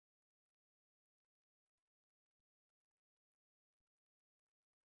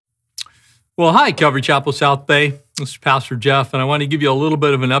Well, hi, Calvary Chapel, South Bay. This is Pastor Jeff, and I want to give you a little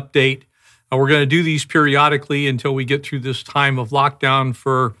bit of an update. We're going to do these periodically until we get through this time of lockdown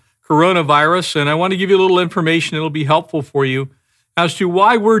for coronavirus, and I want to give you a little information that will be helpful for you as to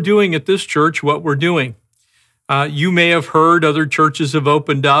why we're doing at this church what we're doing. You may have heard other churches have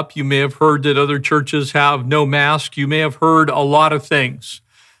opened up. You may have heard that other churches have no mask. You may have heard a lot of things.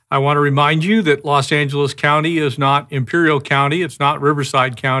 I want to remind you that Los Angeles County is not Imperial County. It's not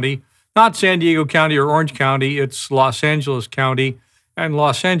Riverside County, not San Diego County or Orange County. It's Los Angeles County, and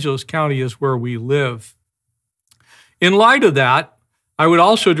Los Angeles County is where we live. In light of that, I would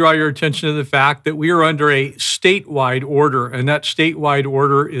also draw your attention to the fact that we are under a statewide order, and that statewide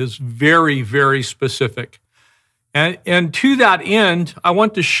order is very, very specific. And to that end, I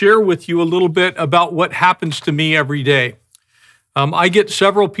want to share with you a little bit about what happens to me every day. I get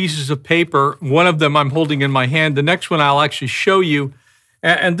several pieces of paper. One of them I'm holding in my hand. The next one I'll actually show you.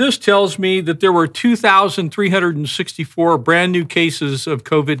 And this tells me that there were 2,364 brand new cases of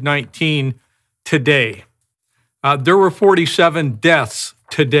COVID-19 today. There were 47 deaths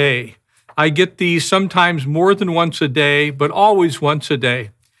today. I get these sometimes more than once a day, but always once a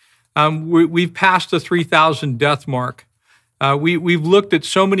day. We've passed the 3,000 death mark. We've looked at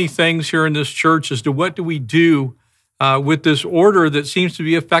so many things here in this church as to what do we do with this order that seems to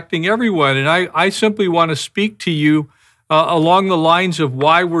be affecting everyone. And I simply want to speak to you along the lines of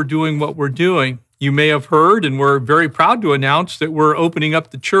why we're doing what we're doing. You may have heard, and we're very proud to announce that we're opening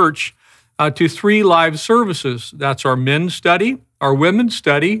up the church to 3 live services. That's our men's study, our women's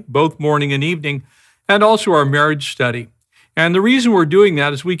study, both morning and evening, and also our marriage study. And the reason we're doing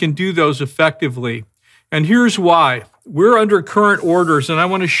that is we can do those effectively. And here's why. We're under current orders, and I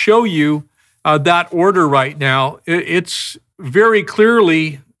want to show you that order right now. It's very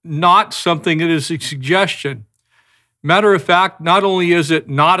clearly not something that is a suggestion. Matter of fact, not only is it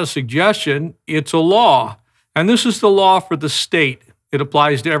not a suggestion, it's a law. And this is the law for the state. It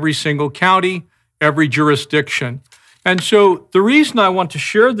applies to every single county, every jurisdiction. And so the reason I want to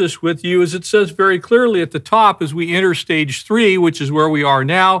share this with you is it says very clearly at the top as we enter stage 3, which is where we are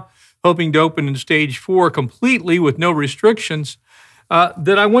now, hoping to open in stage 4 completely with no restrictions,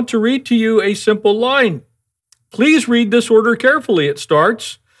 that I want to read to you a simple line. Please read this order carefully. It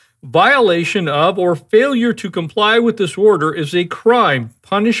starts, violation of or failure to comply with this order is a crime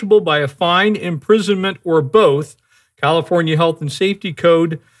punishable by a fine, imprisonment, or both. California Health and Safety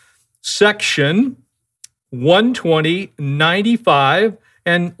Code, Section 120.95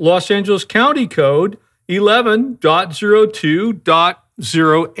 and Los Angeles County Code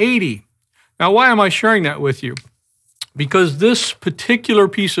 11.02.080. Now, why am I sharing that with you? Because this particular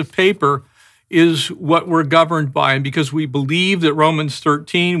piece of paper is what we're governed by, and because we believe that Romans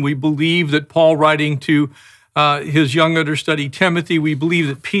 13, we believe that Paul writing to his young understudy Timothy, we believe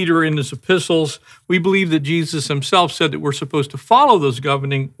that Peter in his epistles, we believe that Jesus himself said that we're supposed to follow those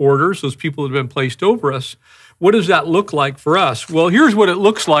governing orders, those people that have been placed over us. What does that look like for us? Well, here's what it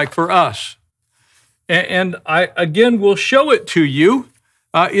looks like for us. And I, again, will show it to you.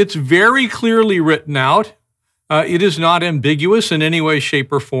 It's very clearly written out. It is not ambiguous in any way,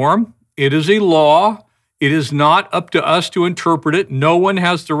 shape, or form. It is a law. It is not up to us to interpret it. No one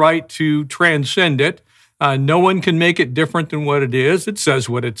has the right to transcend it. No one can make it different than what it is. It says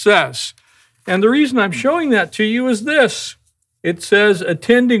what it says. And the reason I'm showing that to you is this. It says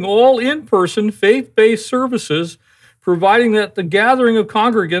attending all in-person faith-based services, providing that the gathering of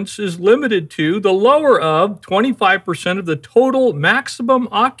congregants is limited to the lower of 25% of the total maximum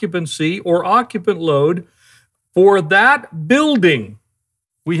occupancy or occupant load for that building.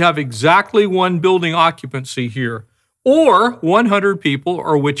 We have exactly one building occupancy here, or 100 people,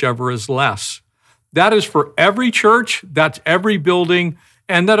 or whichever is less. That is for every church, that's every building,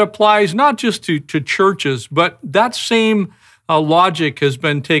 and that applies not just to churches, but that same logic has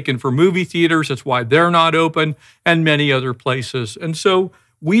been taken for movie theaters. That's why they're not open, and many other places. And so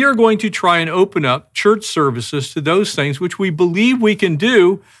we are going to try and open up church services to those things which we believe we can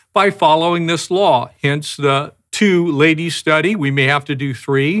do by following this law, hence the 2 ladies study. We may have to do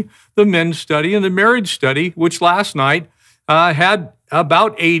 3, the men's study and the marriage study, which last night had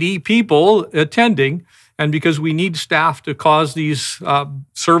about 80 people attending. And because we need staff to cause these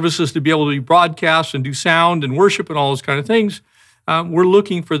services to be able to be broadcast and do sound and worship and all those kind of things, we're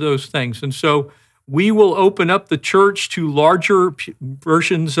looking for those things. And so we will open up the church to larger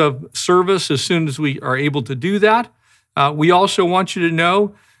versions of service as soon as we are able to do that. We also want you to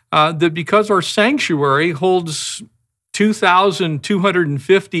know that because our sanctuary holds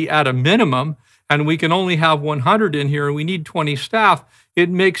 2,250 at a minimum, and we can only have 100 in here, and we need 20 staff, it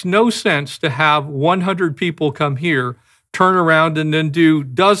makes no sense to have 100 people come here turn around and then do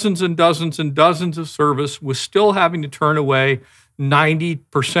dozens and dozens and dozens of service with still having to turn away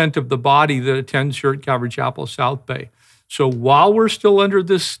 90% of the body that attends here at Calvary Chapel South Bay. So while we're still under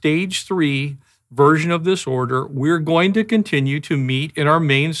this stage 3 version of this order, we're going to continue to meet in our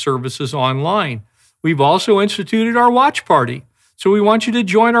main services online. We've also instituted our watch party. So we want you to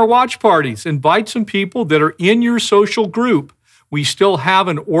join our watch parties. Invite some people that are in your social group. We still have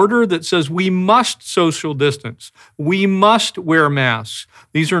an order that says we must social distance. We must wear masks.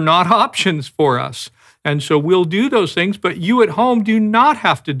 These are not options for us. And so we'll do those things, but you at home do not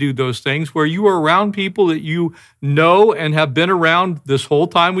have to do those things where you are around people that you know and have been around this whole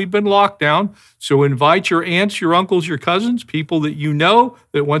time we've been locked down. So invite your aunts, your uncles, your cousins, people that you know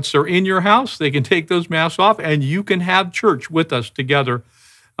that once they're in your house, they can take those masks off and you can have church with us together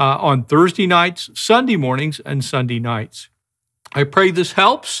on Thursday nights, Sunday mornings, and Sunday nights. I pray this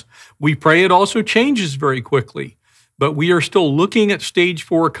helps. We pray it also changes very quickly. But we are still looking at stage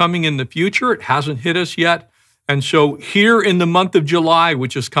 4 coming in the future. It hasn't hit us yet. And so here in the month of July,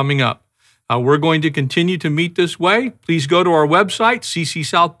 which is coming up, we're going to continue to meet this way. Please go to our website,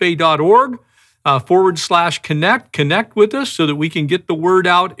 ccsouthbay.org /connect. Connect with us so that we can get the word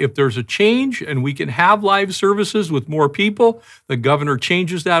out if there's a change and we can have live services with more people. The governor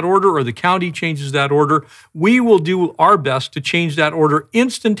changes that order or the county changes that order. We will do our best to change that order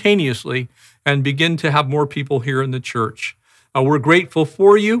instantaneously and begin to have more people here in the church. We're grateful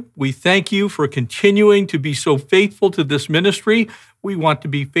for you. We thank you for continuing to be so faithful to this ministry. We want to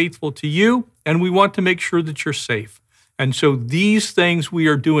be faithful to you, and we want to make sure that you're safe. And so these things we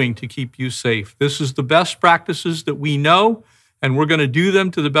are doing to keep you safe. This is the best practices that we know, and we're going to do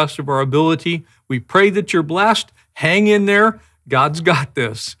them to the best of our ability. We pray that you're blessed. Hang in there. God's got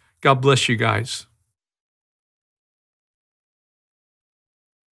this. God bless you guys.